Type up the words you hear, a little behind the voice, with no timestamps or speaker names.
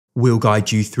We'll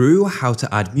guide you through how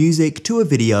to add music to a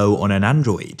video on an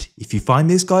Android. If you find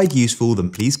this guide useful, then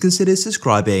please consider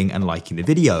subscribing and liking the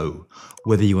video.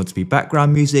 Whether you want to be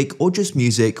background music or just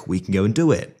music, we can go and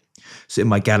do it. So in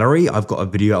my gallery, I've got a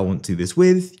video I want to do this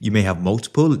with. You may have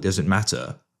multiple, it doesn't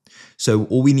matter. So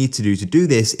all we need to do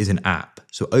this is an app.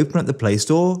 So open up the Play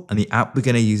Store, and the app we're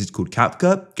going to use is called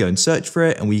CapCut. Go and search for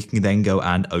it, and we can then go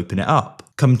and open it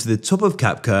up. Come to the top of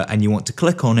CapCut, and you want to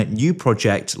click on New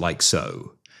Project like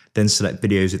so. Then select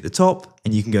videos at the top,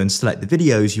 and you can go and select the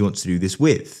videos you want to do this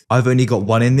with. I've only got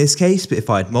one in this case, but if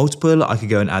I had multiple, I could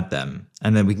go and add them.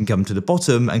 And then we can come to the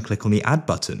bottom and click on the add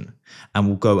button, and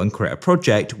we'll go and create a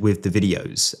project with the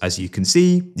videos. As you can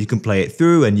see, you can play it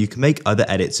through and you can make other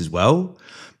edits as well.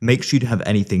 Make sure you don't have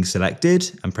anything selected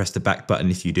and press the back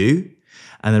button if you do.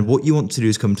 And then what you want to do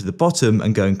is come to the bottom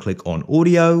and go and click on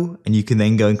audio, and you can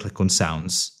then go and click on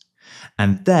sounds.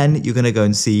 And then you're going to go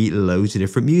and see loads of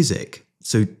different music.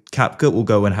 So CapCut will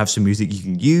go and have some music you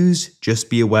can use.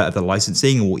 Just be aware of the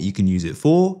licensing and what you can use it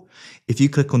for. If you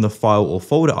click on the file or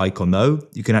folder icon though,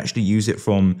 you can actually use it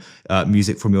from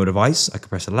music from your device. I can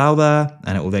press allow there,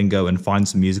 and it will then go and find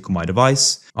some music on my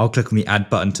device. I'll click on the add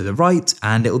button to the right,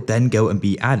 and it will then go and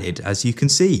be added, as you can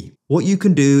see. What you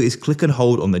can do is click and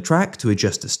hold on the track to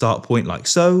adjust the start point like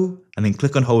so, and then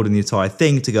click and hold on the entire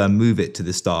thing to go and move it to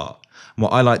the start. And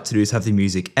what I like to do is have the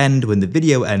music end when the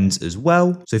video ends as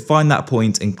well. So find that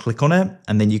point and click on it,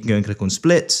 and then you can go and click on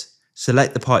split,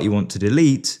 select the part you want to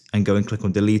delete, and go and click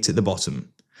on delete at the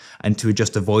bottom. And to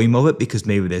adjust the volume of it, because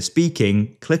maybe they're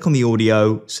speaking, click on the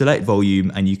audio, select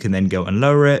volume, and you can then go and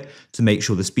lower it to make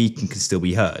sure the speaking can still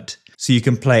be heard. So you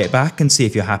can play it back and see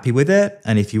if you're happy with it,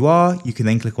 and if you are, you can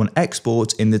then click on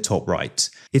export in the top right.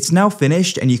 It's now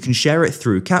finished, and you can share it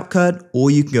through CapCut,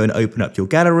 or you can go and open up your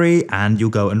gallery and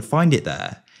you'll go and find it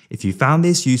there. If you found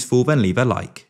this useful, then leave a like.